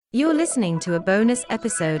You're listening to a bonus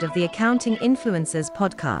episode of the Accounting Influencers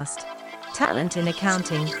podcast, Talent in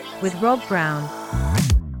Accounting, with Rob Brown.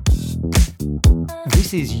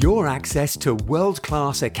 This is your access to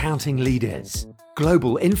world-class accounting leaders,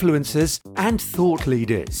 global influencers, and thought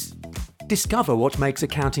leaders. Discover what makes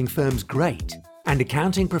accounting firms great and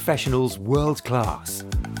accounting professionals world-class.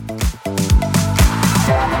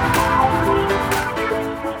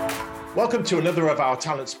 Welcome to another of our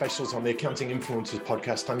talent specials on the Accounting Influencers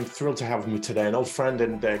podcast. I'm thrilled to have with me today an old friend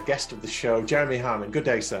and guest of the show, Jeremy Harmon. Good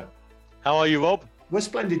day, sir. How are you, Rob? We're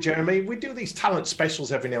splendid, Jeremy. We do these talent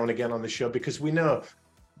specials every now and again on the show because we know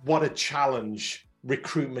what a challenge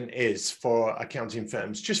recruitment is for accounting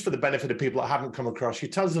firms. Just for the benefit of people that haven't come across you,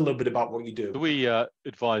 tell us a little bit about what you do. We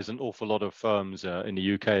advise an awful lot of firms in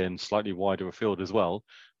the UK and slightly wider afield as well.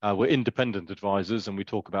 We're independent advisors, and we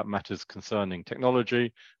talk about matters concerning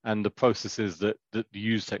technology and the processes that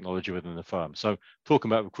use technology within the firm. So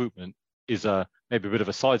talking about recruitment is maybe a bit of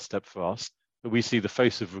a sidestep for us, but we see the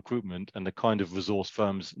face of recruitment and the kind of resource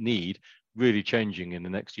firms need really changing in the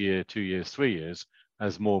next year, 2 years, 3 years,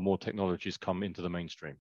 as more and more technologies come into the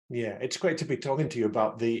mainstream. Yeah, it's great to be talking to you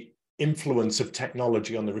about the influence of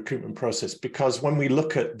technology on the recruitment process, because when we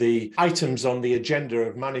look at the items on the agenda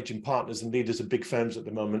of managing partners and leaders of big firms at the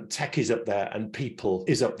moment, tech is up there and people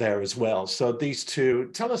is up there as well. So these two,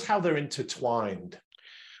 tell us how they're intertwined.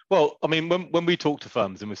 Well, I mean, when we talk to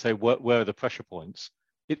firms and we say, where are the pressure points?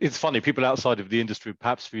 It's funny, people outside of the industry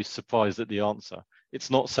perhaps be surprised at the answer. It's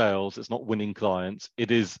not sales, it's not winning clients, it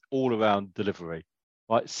is all around delivery,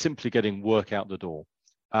 right? Simply getting work out the door.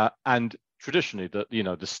 And traditionally,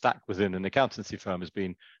 the stack within an accountancy firm has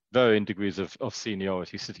been varying degrees of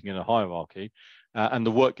seniority, sitting in a hierarchy, and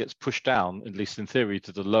the work gets pushed down, at least in theory,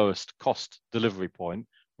 to the lowest cost delivery point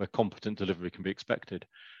where competent delivery can be expected.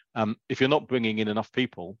 If you're not bringing in enough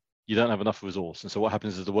people, you don't have enough resource. And so what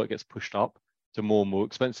happens is the work gets pushed up to more and more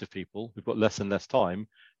expensive people who've got less and less time.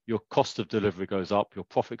 Your cost of delivery goes up, your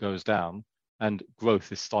profit goes down, and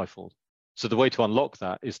growth is stifled. So the way to unlock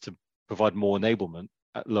that is to provide more enablement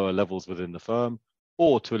at lower levels within the firm,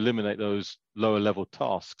 or to eliminate those lower level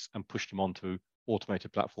tasks and push them onto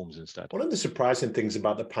automated platforms instead. One of the surprising things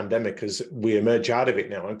about the pandemic as we emerge out of it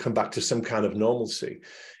now and come back to some kind of normalcy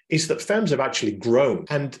is that firms have actually grown.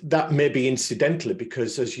 And that may be incidentally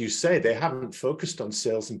because, as you say, they haven't focused on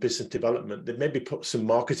sales and business development. They've maybe put some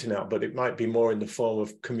marketing out, but it might be more in the form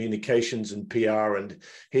of communications and PR. And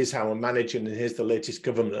here's how we're managing, and here's the latest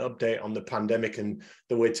government update on the pandemic and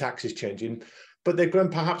the way tax is changing. But they've grown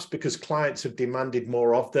perhaps because clients have demanded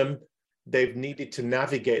more of them. They've needed to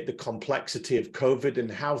navigate the complexity of COVID and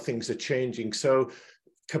how things are changing. So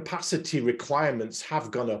capacity requirements have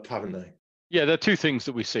gone up, haven't they? Yeah, there are two things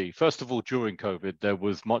that we see. First of all, during COVID, there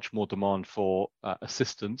was much more demand for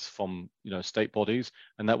assistance from state bodies,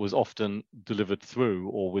 and that was often delivered through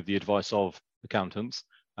or with the advice of accountants.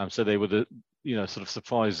 So they were the sort of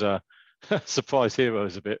surprise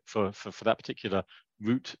heroes a bit for that particular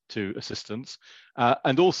route to assistance.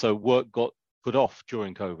 And also work got put off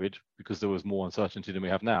during COVID because there was more uncertainty than we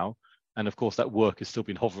have now. And of course, that work has still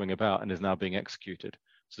been hovering about and is now being executed.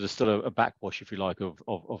 So there's still a backwash, if you like,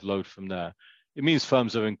 of load from there. It means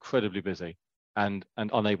firms are incredibly busy and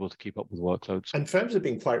unable to keep up with workloads. And firms have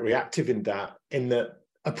been quite reactive in that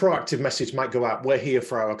a proactive message might go out, we're here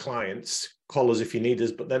for our clients, call us if you need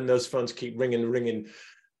us, but then those phones keep ringing.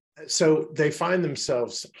 So they find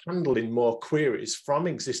themselves handling more queries from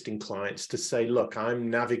existing clients to say, look, I'm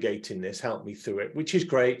navigating this, help me through it, which is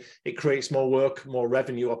great. It creates more work, more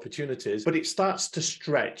revenue opportunities, but it starts to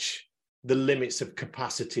stretch the limits of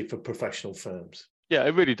capacity for professional firms. Yeah,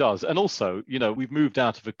 it really does. And also, we've moved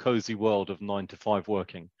out of a cozy world of 9 to 5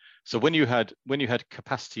 working. So when you had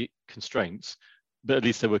capacity constraints, but at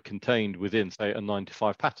least they were contained within, say, a 9 to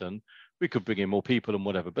 5 pattern, we could bring in more people and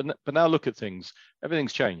whatever. But now look at things.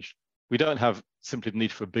 Everything's changed. We don't have simply the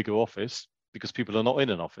need for a bigger office because people are not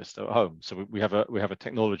in an office; they're at home. So we have a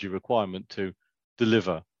technology requirement to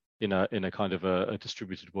deliver in a kind of a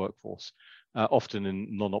distributed workforce, often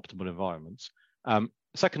in non-optimal environments.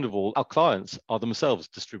 Second of all, our clients are themselves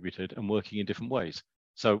distributed and working in different ways.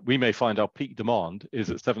 So we may find our peak demand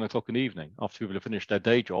is at 7 o'clock in the evening after people have finished their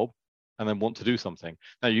day job and then want to do something.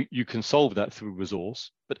 Now, you can solve that through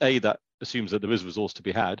resource, but A, that assumes that there is resource to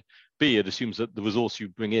be had. B, it assumes that the resource you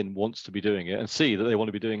bring in wants to be doing it. And C, that they want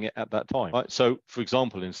to be doing it at that time. Right? So, for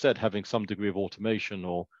example, instead having some degree of automation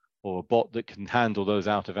or a bot that can handle those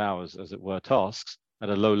out of hours, as it were, tasks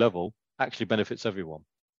at a low level actually benefits everyone.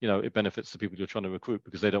 It benefits the people you're trying to recruit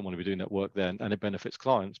because they don't want to be doing that work then. And it benefits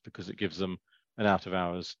clients because it gives them an out of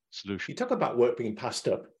hours solution. You talk about work being passed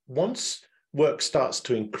up. Once work starts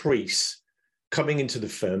to increase, coming into the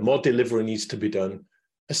firm, more delivery needs to be done.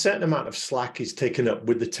 A certain amount of slack is taken up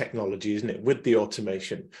with the technology, isn't it? With the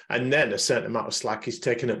automation. And then a certain amount of slack is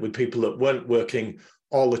taken up with people that weren't working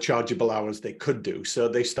all the chargeable hours they could do. So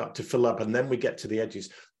they start to fill up, and then we get to the edges.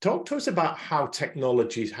 Talk to us about how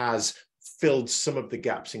technology has filled some of the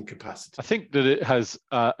gaps in capacity. I think that it has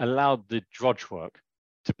allowed the drudge work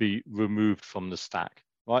to be removed from the stack,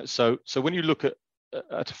 right? So when you look at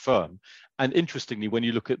a firm, and interestingly, when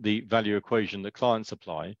you look at the value equation that clients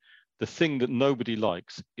apply, the thing that nobody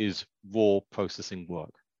likes is raw processing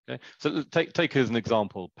work. Okay, so take as an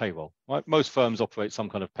example payroll. Right, most firms operate some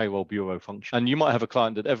kind of payroll bureau function, and you might have a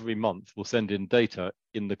client that every month will send in data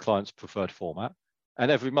in the client's preferred format, and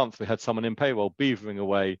every month we had someone in payroll beavering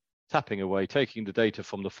away, tapping away, taking the data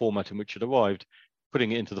from the format in which it arrived,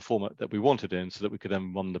 putting it into the format that we wanted in, so that we could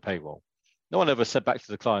then run the payroll. No one ever said back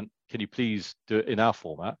to the client, "Can you please do it in our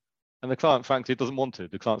format?" And the client, frankly, doesn't want to.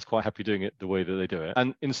 The client's quite happy doing it the way that they do it.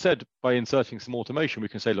 And instead, by inserting some automation, we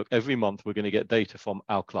can say, look, every month we're going to get data from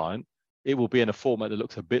our client. It will be in a format that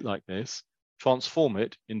looks a bit like this. Transform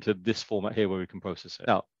it into this format here where we can process it.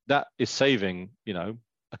 Now, that is saving,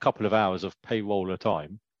 a couple of hours of payroller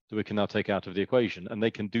time that we can now take out of the equation, and they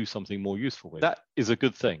can do something more useful with. That is a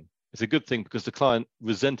good thing. It's a good thing because the client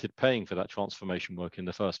resented paying for that transformation work in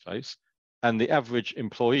the first place. And the average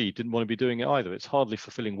employee didn't want to be doing it either. It's hardly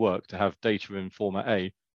fulfilling work to have data in format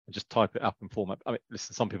A and just type it up in format. I mean,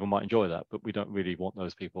 listen, some people might enjoy that, but we don't really want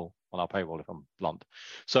those people on our payroll, if I'm blunt.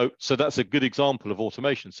 So that's a good example of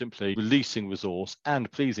automation, simply releasing resource and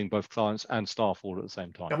pleasing both clients and staff all at the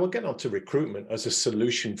same time. And we'll get on to recruitment as a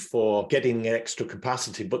solution for getting extra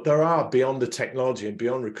capacity, but there are, beyond the technology and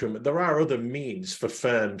beyond recruitment, there are other means for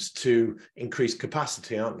firms to increase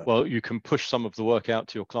capacity, aren't there? Well, you can push some of the work out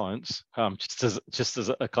to your clients, just as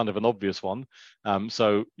a kind of an obvious one.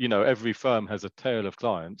 So every firm has a tail of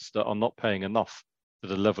clients that are not paying enough for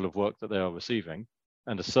the level of work that they are receiving,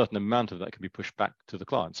 and a certain amount of that can be pushed back to the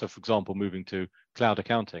client. So, for example, moving to cloud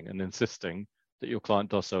accounting and insisting that your client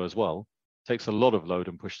does so as well takes a lot of load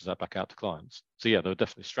and pushes that back out to clients. So, yeah, there are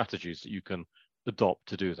definitely strategies that you can adopt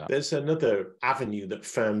to do that. There's another avenue that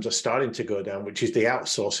firms are starting to go down, which is the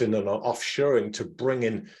outsourcing and offshoring to bring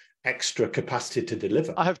in extra capacity to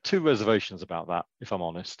deliver. I have two reservations about that, if I'm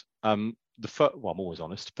honest. I'm always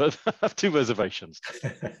honest, but I have two reservations.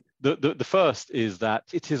 The first is that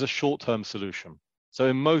it is a short-term solution. So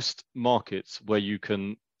in most markets where you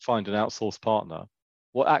can find an outsourced partner,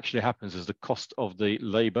 what actually happens is the cost of the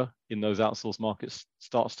labor in those outsourced markets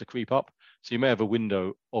starts to creep up. So you may have a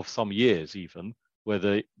window of some years even where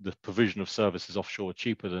the provision of services offshore are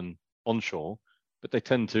cheaper than onshore, but they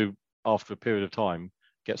tend to, after a period of time,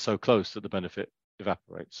 get so close that the benefit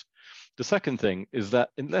evaporates. The second thing is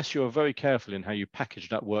that unless you are very careful in how you package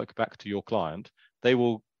that work back to your client, they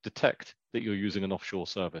will detect that you're using an offshore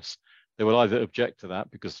service. They will either object to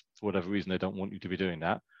that because for whatever reason they don't want you to be doing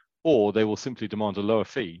that, or they will simply demand a lower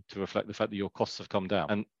fee to reflect the fact that your costs have come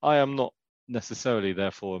down. And I am not necessarily,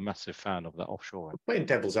 therefore, a massive fan of that offshoring. Playing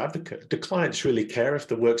devil's advocate, do clients really care if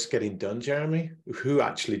the work's getting done, Jeremy? Who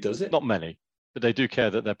actually does it? Not many, but they do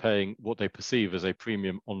care that they're paying what they perceive as a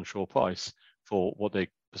premium onshore price for what they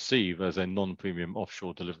perceive as a non-premium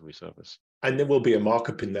offshore delivery service. And there will be a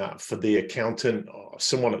markup in that for the accountant or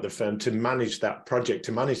someone at the firm to manage that project,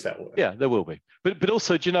 to manage that work. Yeah, there will be. But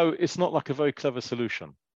also, it's not like a very clever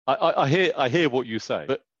solution. I hear what you say,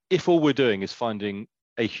 but if all we're doing is finding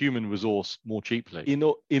a human resource more cheaply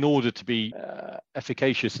in order to be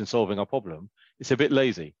efficacious in solving our problem, it's a bit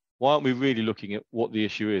lazy. Why aren't we really looking at what the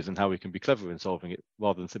issue is and how we can be clever in solving it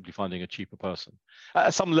rather than simply finding a cheaper person?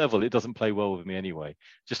 At some level, it doesn't play well with me anyway.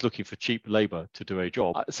 Just looking for cheap labor to do a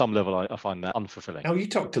job. At some level, I find that unfulfilling. Now, you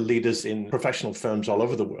talk to leaders in professional firms all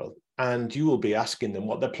over the world, and you will be asking them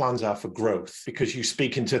what their plans are for growth, because you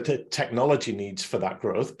speak into the technology needs for that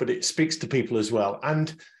growth, but it speaks to people as well.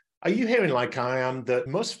 And are you hearing, like I am, that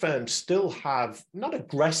most firms still have not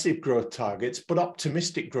aggressive growth targets, but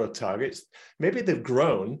optimistic growth targets? Maybe they've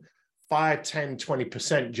grown 5, 10,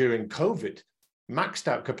 20% during COVID, maxed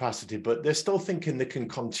out capacity, but they're still thinking they can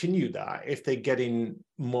continue that if they get in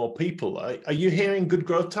more people. Are you hearing good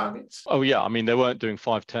growth targets? Oh, yeah. I mean, they weren't doing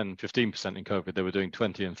 5, 10, 15% in COVID. They were doing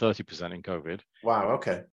 20 and 30% in COVID. Wow,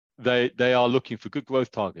 okay. They are looking for good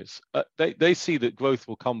growth targets. They see that growth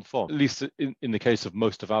will come from, at least in the case of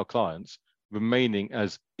most of our clients, remaining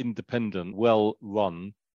as independent,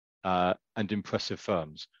 well-run and impressive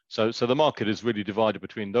firms. So the market is really divided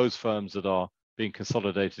between those firms that are being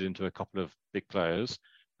consolidated into a couple of big players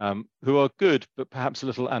who are good, but perhaps a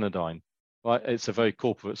little anodyne. Right? It's a very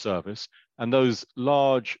corporate service. And those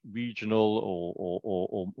large regional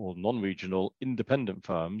or non-regional independent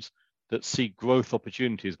firms that see growth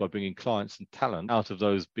opportunities by bringing clients and talent out of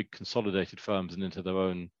those big consolidated firms and into their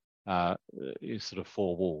own sort of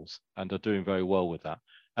four walls, and are doing very well with that.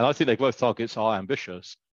 And I think their growth targets are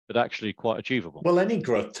ambitious, but actually quite achievable. Well, any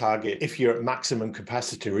growth target, if you're at maximum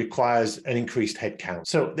capacity, requires an increased headcount.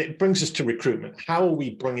 So it brings us to recruitment. How are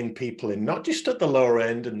we bringing people in, not just at the lower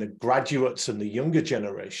end and the graduates and the younger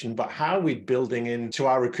generation, but how are we building into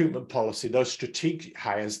our recruitment policy those strategic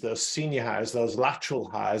hires, those senior hires, those lateral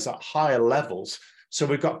hires at higher levels, so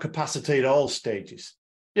we've got capacity at all stages?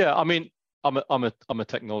 Yeah, I mean, I'm a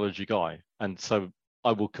technology guy, and so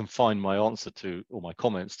I will confine my answer to, or my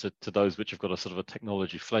comments to those which have got a sort of a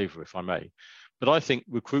technology flavor, if I may. But I think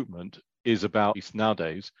recruitment is about, at least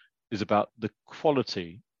nowadays, is about the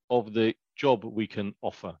quality of the job we can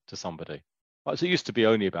offer to somebody. Right? So it used to be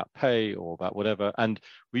only about pay or about whatever, and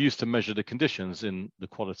we used to measure the conditions in the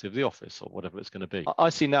quality of the office or whatever it's going to be. I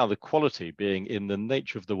see now the quality being in the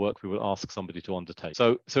nature of the work we will ask somebody to undertake.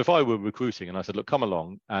 So if I were recruiting and I said, look, come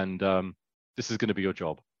along, and this is going to be your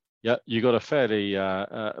job. Yeah, you got a fairly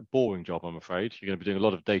boring job, I'm afraid. You're going to be doing a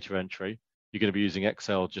lot of data entry. You're going to be using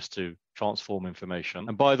Excel just to transform information.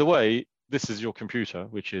 And by the way, this is your computer,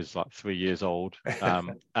 which is like 3 years old.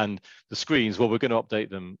 And the screens, well, we're going to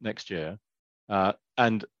update them next year.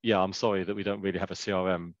 And yeah, I'm sorry that we don't really have a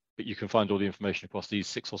CRM, but you can find all the information across these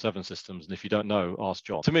 6 or 7 systems. And if you don't know, ask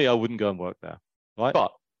John. To me, I wouldn't go and work there, right?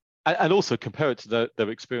 But, and also compare it to their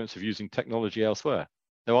experience of using technology elsewhere.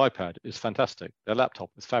 Their iPad is fantastic. Their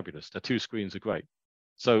laptop is fabulous. Their 2 screens are great.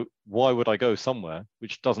 So why would I go somewhere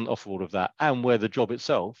which doesn't offer all of that, and where the job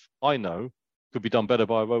itself, I know, could be done better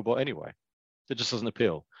by a robot anyway? It just doesn't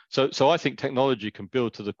appeal. So I think technology can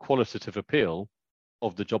build to the qualitative appeal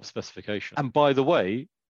of the job specification. And by the way,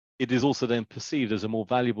 it is also then perceived as a more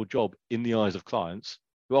valuable job in the eyes of clients,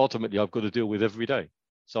 who ultimately I've got to deal with every day.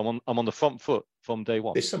 So I'm on the front foot from day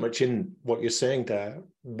one. There's so much in what you're saying there.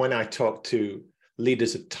 When I talk to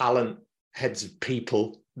leaders of talent, heads of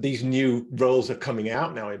people, these new roles are coming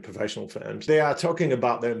out now in professional firms. They are talking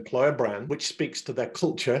about their employer brand, which speaks to their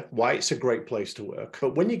culture, why it's a great place to work.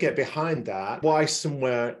 But when you get behind that, why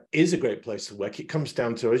somewhere is a great place to work, it comes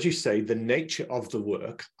down to, as you say, the nature of the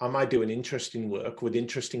work. Am I doing interesting work with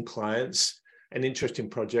interesting clients and interesting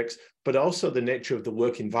projects, but also the nature of the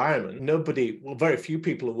work environment? Very few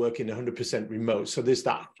people are working 100% remote. So there's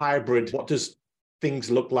that hybrid. What does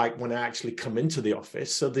things look like when I actually come into the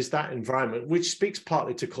office? So there's that environment, which speaks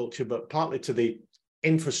partly to culture, but partly to the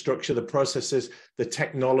infrastructure, the processes, the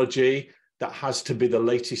technology that has to be the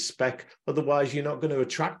latest spec. Otherwise, you're not going to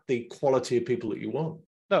attract the quality of people that you want.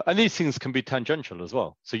 No, and these things can be tangential as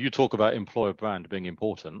well. So you talk about employer brand being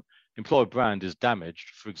important. Employer brand is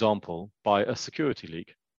damaged, for example, by a security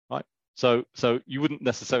leak, right? So you wouldn't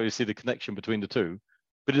necessarily see the connection between the two,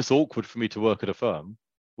 but it's awkward for me to work at a firm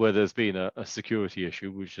where there's been a security issue,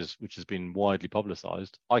 which has been widely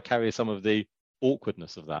publicized. I carry some of the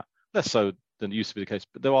awkwardness of that, less so than it used to be the case,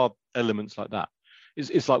 but there are elements like that.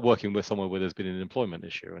 It's like working with somewhere where there's been an employment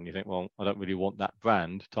issue, and you think, well, I don't really want that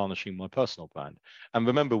brand tarnishing my personal brand. And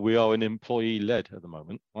remember, we are an employee-led at the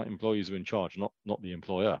moment, right? Employees are in charge, not the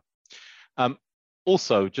employer.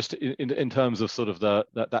 Also, just in terms of sort of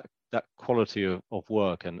that quality of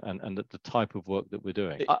work and the type of work that we're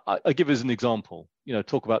doing. I give as an example,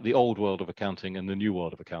 talk about the old world of accounting and the new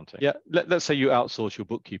world of accounting. Yeah, let's say you outsource your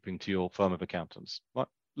bookkeeping to your firm of accountants, right?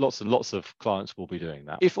 Lots and lots of clients will be doing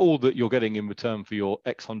that. If all that you're getting in return for your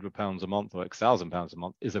X £100 a month or X £1,000 a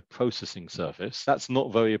month is a processing service, that's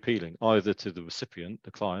not very appealing either to the recipient,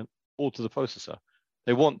 the client, or to the processor.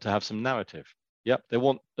 They want to have some narrative. Yep,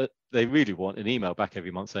 they really want an email back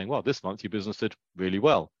every month saying, well, this month your business did really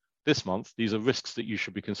well. This month, these are risks that you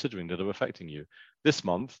should be considering that are affecting you. This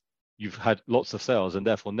month, you've had lots of sales, and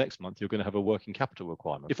therefore next month you're going to have a working capital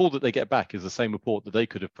requirement. If all that they get back is the same report that they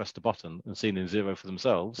could have pressed a button and seen in zero for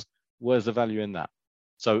themselves, where's the value in that?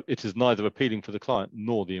 So it is neither appealing for the client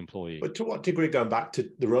nor the employee. But to what degree, going back to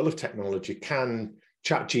the role of technology, can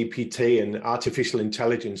ChatGPT and artificial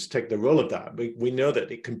intelligence take the role of that? We know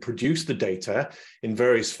that it can produce the data in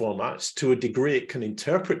various formats. To a degree, it can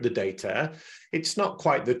interpret the data. It's not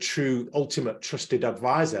quite the true ultimate trusted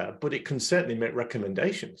advisor, but it can certainly make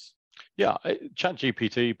recommendations. Yeah,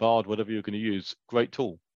 ChatGPT, Bard, whatever you're going to use, great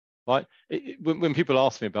tool, right? When people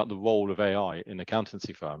ask me about the role of AI in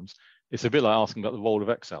accountancy firms, it's a bit like asking about the role of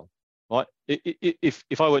Excel, right?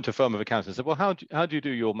 If I went to a firm of accountants and said, well, how do you do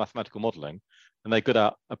your mathematical modeling? And they got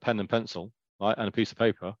out a pen and pencil, right, and a piece of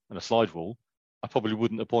paper and a slide rule, I probably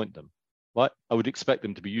wouldn't appoint them, right? I would expect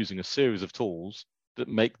them to be using a series of tools that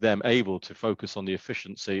make them able to focus on the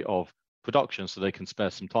efficiency of production so they can spare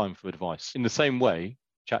some time for advice. In the same way,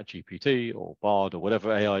 ChatGPT or Bard or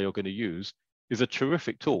whatever AI you're going to use is a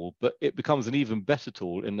terrific tool, but it becomes an even better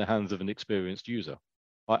tool in the hands of an experienced user.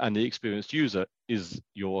 Right? And the experienced user is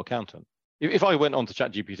your accountant. If I went on to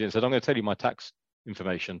ChatGPT and said, I'm going to tell you my tax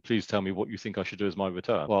information, please tell me what you think I should do as my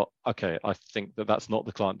return. Well, okay, I think that that's not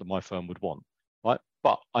the client that my firm would want, right?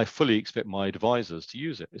 But I fully expect my advisors to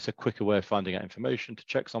use it. It's a quicker way of finding out information, to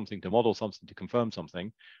check something, to model something, to confirm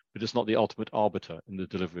something, but it's not the ultimate arbiter in the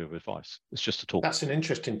delivery of advice. It's just a tool. That's an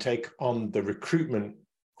interesting take on the recruitment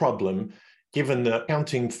problem, given that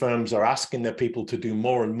accounting firms are asking their people to do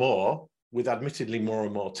more and more with admittedly more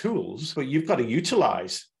and more tools, but you've got to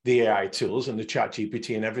utilize the AI tools and the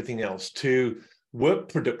ChatGPT and everything else to work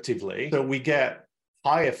productively. So we get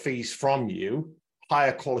higher fees from you,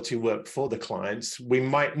 higher quality work for the clients. We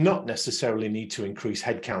might not necessarily need to increase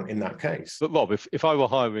headcount in that case. But Rob, if I were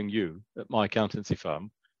hiring you at my accountancy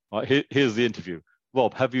firm, right, here's the interview.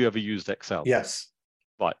 Rob, have you ever used Excel? Yes.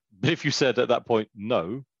 Right. But if you said at that point,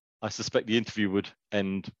 no, I suspect the interview would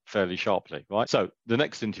end fairly sharply, right? So the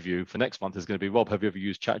next interview for next month is going to be, Rob, have you ever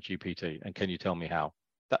used ChatGPT? And can you tell me how?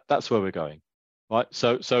 That's where we're going, right?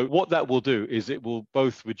 So what that will do is it will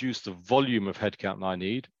both reduce the volume of headcount I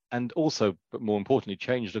need and also, but more importantly,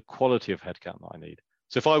 change the quality of headcount I need.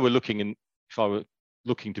 So if I were looking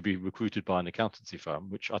to be recruited by an accountancy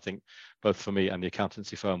firm, which I think both for me and the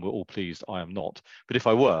accountancy firm we're all pleased I am not. But if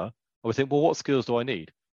I were, I would think, well, what skills do I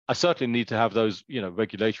need? I certainly need to have those,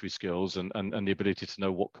 regulatory skills and the ability to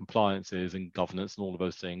know what compliance is and governance and all of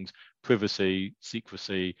those things, privacy,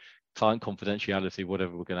 secrecy, client confidentiality,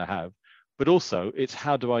 whatever we're going to have. But also it's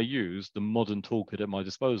how do I use the modern toolkit at my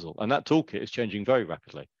disposal? And that toolkit is changing very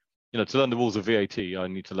rapidly. To learn the rules of VAT, I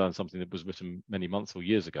need to learn something that was written many months or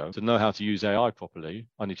years ago. To know how to use AI properly,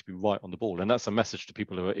 I need to be right on the ball. And that's a message to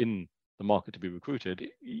people who are in the market to be recruited.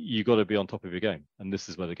 You've got to be on top of your game. And this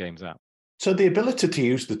is where the game's at. So the ability to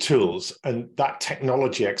use the tools and that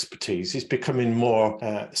technology expertise is becoming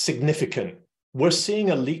more significant. We're seeing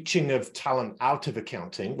a leaching of talent out of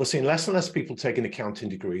accounting. We're seeing less and less people taking accounting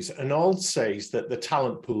degrees, and all says that the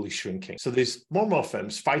talent pool is shrinking. So there's more and more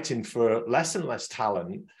firms fighting for less and less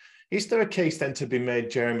talent. Is there a case then to be made,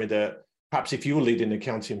 Jeremy, that perhaps if you were leading an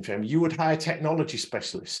accounting firm, you would hire technology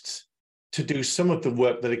specialists to do some of the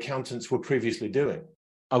work that accountants were previously doing?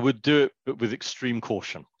 I would do it, but with extreme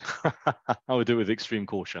caution. I would do it with extreme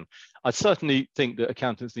caution. I certainly think that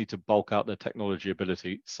accountants need to bulk out their technology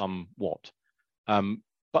ability somewhat.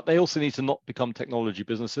 But they also need to not become technology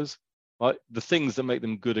businesses, right? The things that make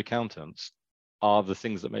them good accountants are the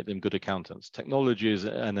things that make them good accountants. Technology is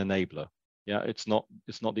an enabler. Yeah, it's not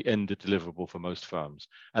the end deliverable for most firms.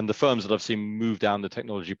 And the firms that I've seen move down the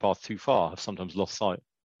technology path too far have sometimes lost sight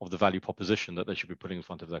of the value proposition that they should be putting in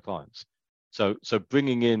front of their clients. So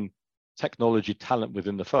bringing in technology talent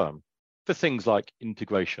within the firm for things like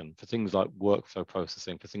integration, for things like workflow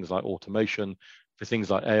processing, for things like automation, for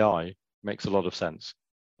things like AI makes a lot of sense,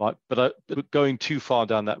 right? But going too far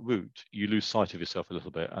down that route, you lose sight of yourself a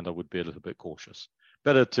little bit, and I would be a little bit cautious.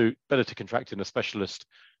 Better to contract in a specialist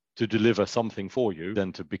to deliver something for you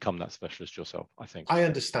than to become that specialist yourself, I think. I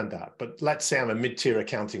understand that, but let's say I'm a mid-tier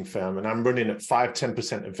accounting firm and I'm running at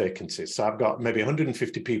 5-10% of vacancies. So I've got maybe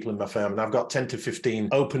 150 people in my firm and I've got 10 to 15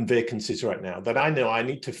 open vacancies right now that I know I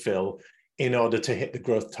need to fill in order to hit the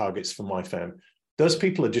growth targets for my firm. Those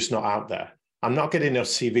people are just not out there. I'm not getting enough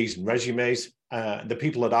CVs and resumes. The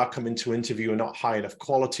people that are coming to interview are not high enough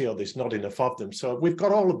quality, or there's not enough of them. So we've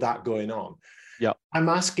got all of that going on. Yeah, I'm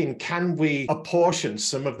asking, can we apportion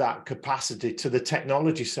some of that capacity to the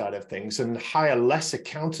technology side of things and hire less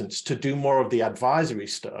accountants to do more of the advisory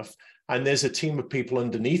stuff? And there's a team of people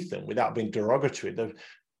underneath them, without being derogatory, they're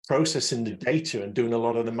processing the data and doing a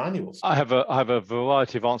lot of the manuals. I have a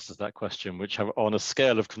variety of answers to that question, which are on a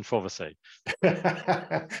scale of controversy.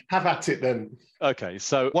 Have at it then. Okay,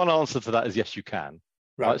 so one answer to that is yes, you can.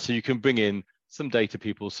 Right. So you can bring in some data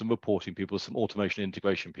people, some reporting people, some automation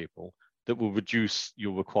integration people that will reduce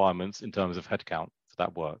your requirements in terms of headcount for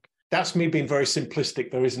that work. That's me being very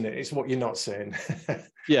simplistic though, isn't it? It's what you're not saying.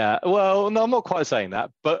 Yeah, well, no, I'm not quite saying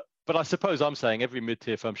that, but I suppose I'm saying every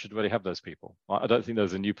mid-tier firm should really have those people. Right? I don't think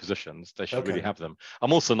those are new positions. They should really have them.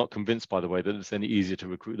 I'm also not convinced, by the way, that it's any easier to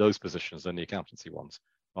recruit those positions than the accountancy ones,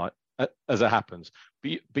 right? As it happens.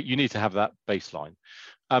 But you need to have that baseline.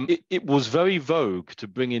 It was very vogue to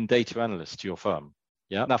bring in data analysts to your firm.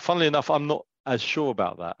 Yeah. Now, funnily enough, I'm not as sure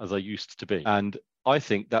about that as I used to be. And I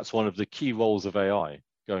think that's one of the key roles of AI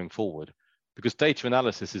going forward, because data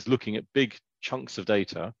analysis is looking at big chunks of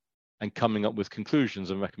data and coming up with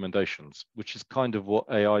conclusions and recommendations, which is kind of what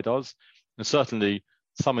AI does. And certainly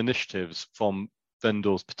some initiatives from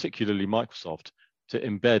vendors, particularly Microsoft, to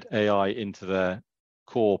embed AI into their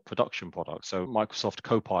core production product. So Microsoft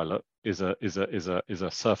Copilot is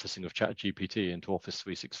a surfacing of ChatGPT into Office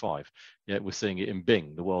 365. Yet we're seeing it in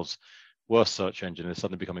Bing, the world's worst search engine, is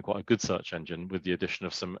suddenly becoming quite a good search engine with the addition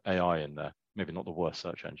of some AI in there. Maybe not the worst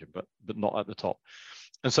search engine, but not at the top.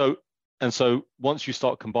 And so once you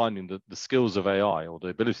start combining the skills of AI or the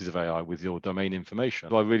abilities of AI with your domain information,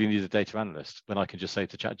 do I really need a data analyst when I can just say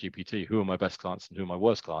to ChatGPT, who are my best clients and who are my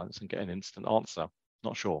worst clients, and get an instant answer?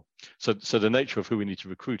 Not sure. So the nature of who we need to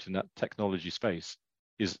recruit in that technology space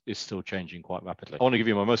is still changing quite rapidly. I want to give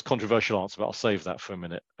you my most controversial answer, but I'll save that for a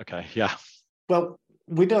minute. Okay, yeah. Well,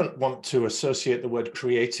 we don't want to associate the word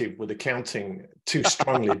creative with accounting too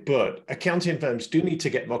strongly, but accounting firms do need to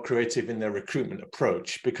get more creative in their recruitment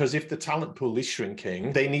approach, because if the talent pool is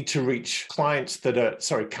shrinking, they need to reach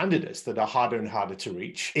candidates that are harder and harder to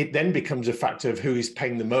reach. It then becomes a factor of who is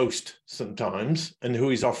paying the most sometimes and who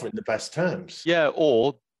is offering the best terms. Yeah,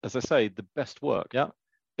 or as I say, the best work. Yeah.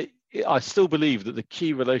 I still believe that the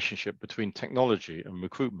key relationship between technology and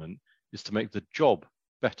recruitment is to make the job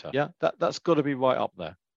better. Yeah, that's got to be right up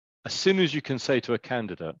there. As soon as you can say to a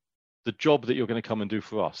candidate, the job that you're going to come and do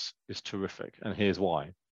for us is terrific, and here's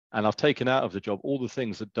why. And I've taken out of the job all the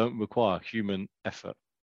things that don't require human effort,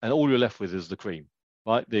 and all you're left with is the cream,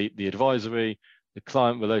 right? The advisory, the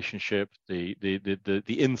client relationship, the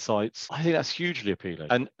insights. I think that's hugely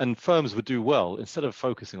appealing. And firms would do well, instead of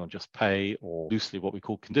focusing on just pay or loosely what we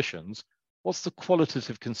call conditions, what's the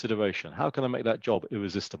qualitative consideration? How can I make that job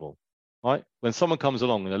irresistible? Right? When someone comes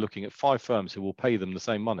along and they're looking at 5 firms who will pay them the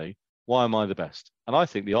same money, why am I the best? And I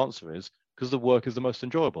think the answer is because the work is the most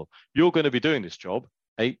enjoyable. You're going to be doing this job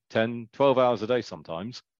 8, 10, 12 hours a day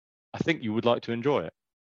sometimes. I think you would like to enjoy it.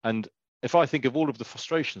 And if I think of all of the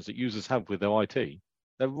frustrations that users have with their IT,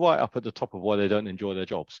 they're right up at the top of why they don't enjoy their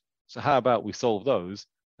jobs. So how about we solve those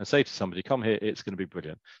and say to somebody, come here, it's going to be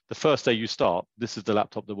brilliant. The first day you start, this is the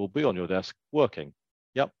laptop that will be on your desk working.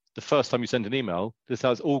 Yep. The first time you send an email, this is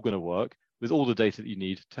how it's all going to work with all the data that you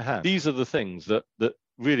need to have. These are the things that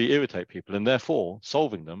really irritate people, and therefore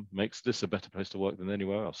solving them makes this a better place to work than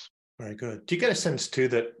anywhere else. Very good. Do you get a sense too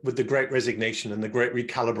that with the great resignation and the great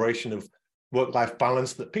recalibration of work-life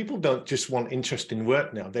balance, that people don't just want interesting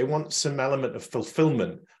work now, they want some element of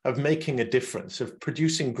fulfillment, of making a difference, of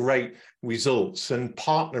producing great results and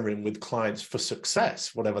partnering with clients for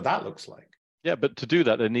success, whatever that looks like. Yeah, but to do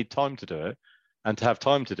that, they need time to do it. And to have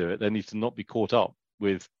time to do it, they need to not be caught up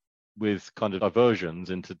with kind of diversions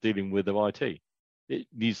into dealing with their IT. It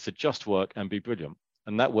needs to just work and be brilliant.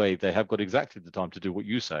 And that way they have got exactly the time to do what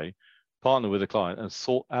you say, partner with a client and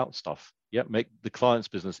sort out stuff. Yeah, make the client's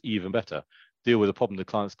business even better. Deal with a problem the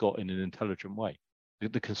client's got in an intelligent way.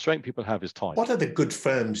 The constraint people have is time. What are the good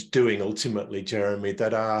firms doing ultimately, Jeremy,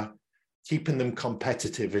 that are keeping them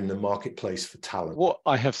competitive in the marketplace for talent? What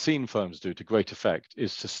I have seen firms do to great effect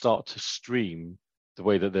is to start to stream the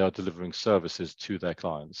way that they are delivering services to their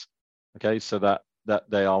clients. Okay, so that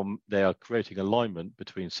they are creating alignment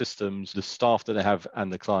between systems, the staff that they have,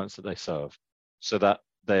 and the clients that they serve, so that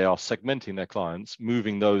they are segmenting their clients,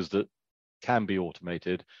 moving those that can be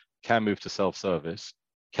automated, can move to self-service,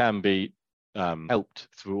 can be helped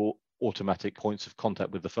through automatic points of contact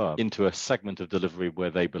with the firm into a segment of delivery where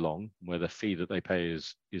they belong, where the fee that they pay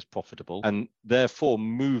is profitable, and therefore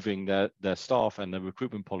moving their staff and their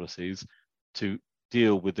recruitment policies to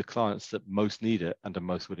deal with the clients that most need it and are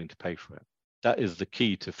most willing to pay for it. That is the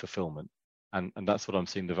key to fulfillment. And that's what I'm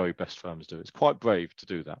seeing the very best firms do. It's quite brave to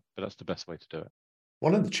do that, but that's the best way to do it.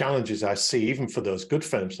 One of the challenges I see, even for those good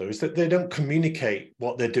firms, though, is that they don't communicate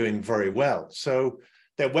what they're doing very well. So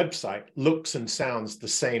their website looks and sounds the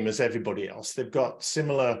same as everybody else. They've got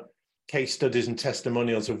similar case studies and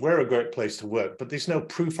testimonials of we're a great place to work, but there's no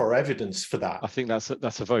proof or evidence for that. I think that's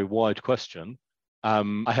a very wide question.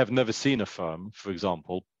 I have never seen a firm, for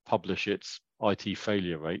example, publish its IT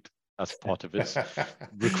failure rate as part of its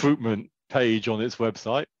recruitment page on its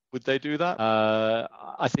website. Would they do that?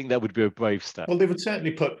 I think that would be a brave step. Well, they would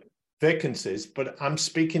certainly put vacancies, but I'm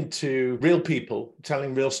speaking to real people,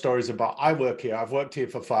 telling real stories about, I work here, I've worked here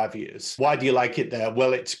for 5 years. Why do you like it there?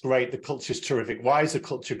 Well, it's great. The culture's terrific. Why is the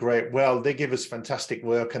culture great? Well, they give us fantastic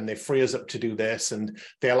work and they free us up to do this and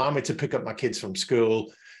they allow me to pick up my kids from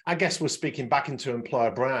school. I guess we're speaking back into employer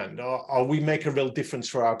brand, or we make a real difference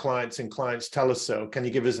for our clients and clients tell us so. Can you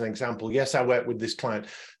give us an example? Yes, I work with this client.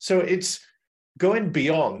 So it's going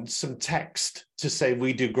beyond some text to say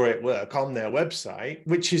we do great work on their website,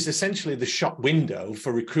 which is essentially the shop window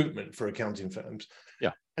for recruitment for accounting firms.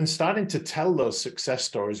 Yeah. And starting to tell those success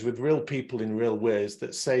stories with real people in real ways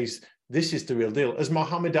that says, this is the real deal. As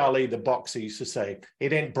Muhammad Ali, the boxer, used to say,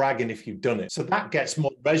 it ain't bragging if you've done it. So that gets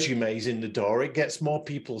more resumes in the door. It gets more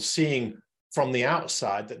people seeing from the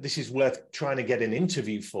outside that this is worth trying to get an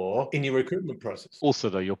interview for in your recruitment process. Also,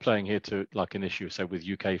 though, you're playing here to like an issue, say, with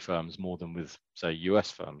UK firms more than with, say,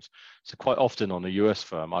 US firms. So quite often on a US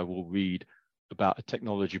firm, I will read about a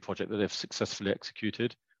technology project that they've successfully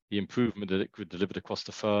executed, the improvement that it could deliver across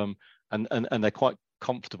the firm, and they're quite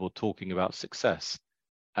comfortable talking about success.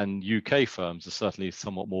 And UK firms are certainly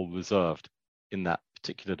somewhat more reserved in that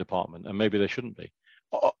particular department, and maybe they shouldn't be.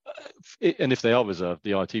 And if they are reserved,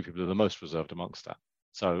 the IT people are the most reserved amongst that.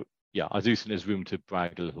 So yeah, I do think there's room to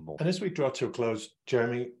brag a little more. And as we draw to a close,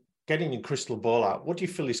 Jeremy, getting your crystal ball out, what do you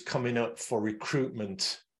feel is coming up for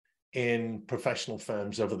recruitment in professional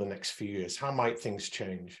firms over the next few years? How might things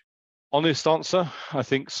change? Honest answer, I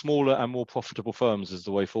think smaller and more profitable firms is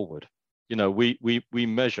the way forward. You know, we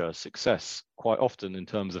measure success quite often in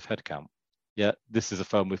terms of headcount. Yeah, this is a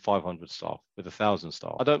firm with 500 staff, with 1,000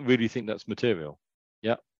 staff. I don't really think that's material.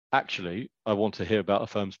 Yeah, actually, I want to hear about a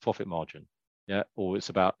firm's profit margin. Yeah, or it's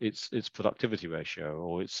about its productivity ratio,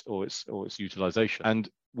 or its utilization. And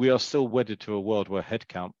we are still wedded to a world where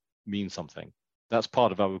headcount means something. That's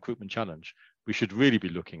part of our recruitment challenge. We should really be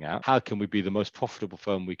looking at how can we be the most profitable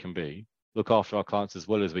firm we can be, look after our clients as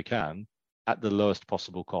well as we can at the lowest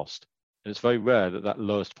possible cost. And it's very rare that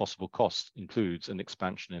lowest possible cost includes an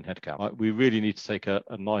expansion in headcount. Right? We really need to take a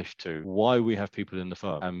knife to why we have people in the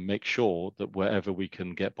firm and make sure that wherever we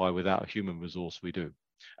can get by without a human resource, we do.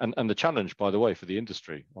 And the challenge, by the way, for the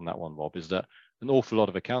industry on that one, Rob, is that an awful lot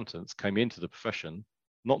of accountants came into the profession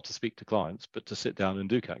not to speak to clients, but to sit down and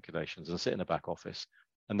do calculations and sit in a back office.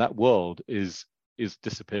 And that world is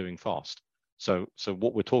disappearing fast. So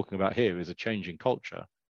what we're talking about here is a changing culture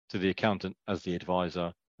to the accountant as the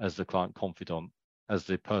advisor, as the client confidant, as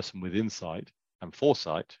the person with insight and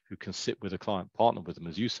foresight who can sit with a client, partner with them,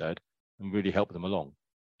 as you said, and really help them along.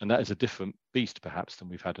 And that is a different beast, perhaps, than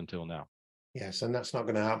we've had until now. Yes, and that's not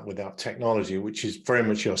going to happen without technology, which is very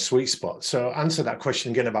much your sweet spot. So answer that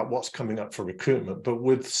question again about what's coming up for recruitment, but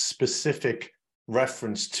with specific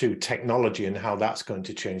reference to technology and how that's going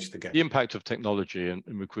to change the game. The impact of technology in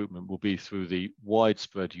recruitment will be through the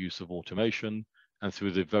widespread use of automation, and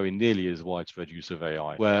through the very nearly as widespread use of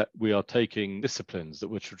AI, where we are taking disciplines that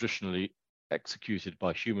were traditionally executed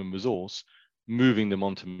by human resource, moving them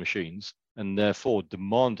onto machines, and therefore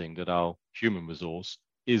demanding that our human resource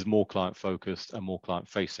is more client-focused and more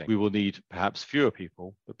client-facing. We will need perhaps fewer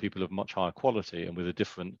people, but people of much higher quality and with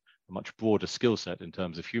a much broader skill set in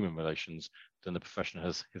terms of human relations than the profession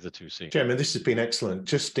has hitherto seen. Jeremy, this has been excellent.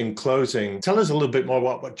 Just in closing, tell us a little bit more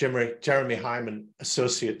about what Jeremy Hyman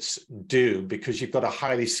Associates do, because you've got a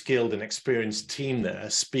highly skilled and experienced team there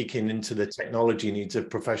speaking into the technology needs of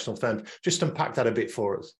professional firms. Just unpack that a bit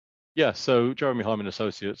for us. Yeah, so Jeremy Hyman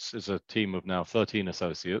Associates is a team of now 13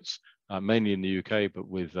 associates, mainly in the UK, but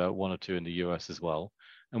with one or two in the US as well.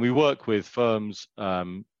 And we work with firms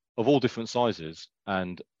of all different sizes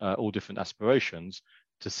and all different aspirations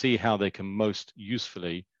to see how they can most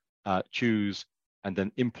usefully choose and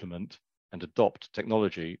then implement and adopt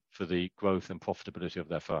technology for the growth and profitability of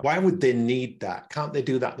their firm. Why would they need that? Can't they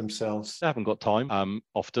do that themselves? They haven't got time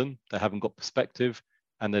often, they haven't got perspective,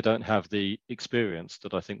 and they don't have the experience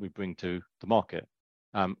that I think we bring to the market.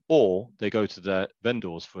 Or they go to their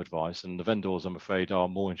vendors for advice, and the vendors, I'm afraid, are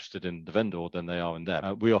more interested in the vendor than they are in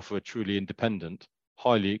them. We offer a truly independent,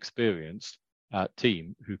 highly experienced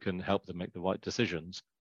team who can help them make the right decisions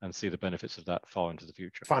and see the benefits of that far into the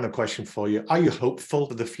future. Final question for you. Are you hopeful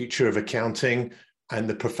for the future of accounting and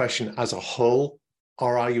the profession as a whole,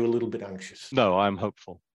 or are you a little bit anxious? No, I'm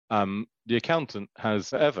hopeful. The accountant has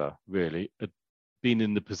forever really been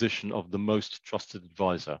in the position of the most trusted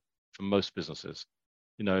advisor for most businesses.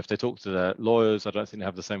 You know, if they talk to their lawyers, I don't think they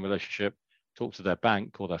have the same relationship. Talk to their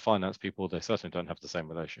bank or their finance people, they certainly don't have the same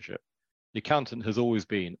relationship. The accountant has always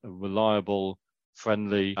been a reliable,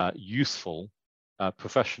 friendly, useful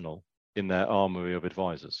professional in their armory of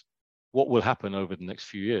advisors. What will happen over the next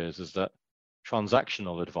few years is that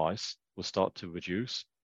transactional advice will start to reduce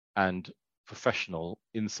and professional,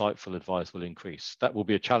 insightful advice will increase. That will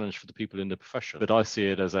be a challenge for the people in the profession, but I see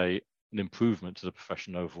it as an improvement to the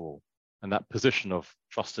profession overall. And that position of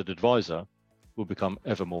trusted advisor will become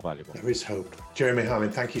ever more valuable. There is hope. Jeremy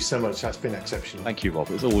Hyman, thank you so much. That's been exceptional. Thank you,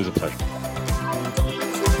 Rob. It's always a pleasure.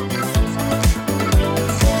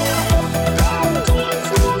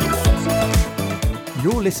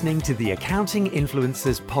 You're listening to the Accounting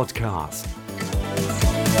Influencers podcast.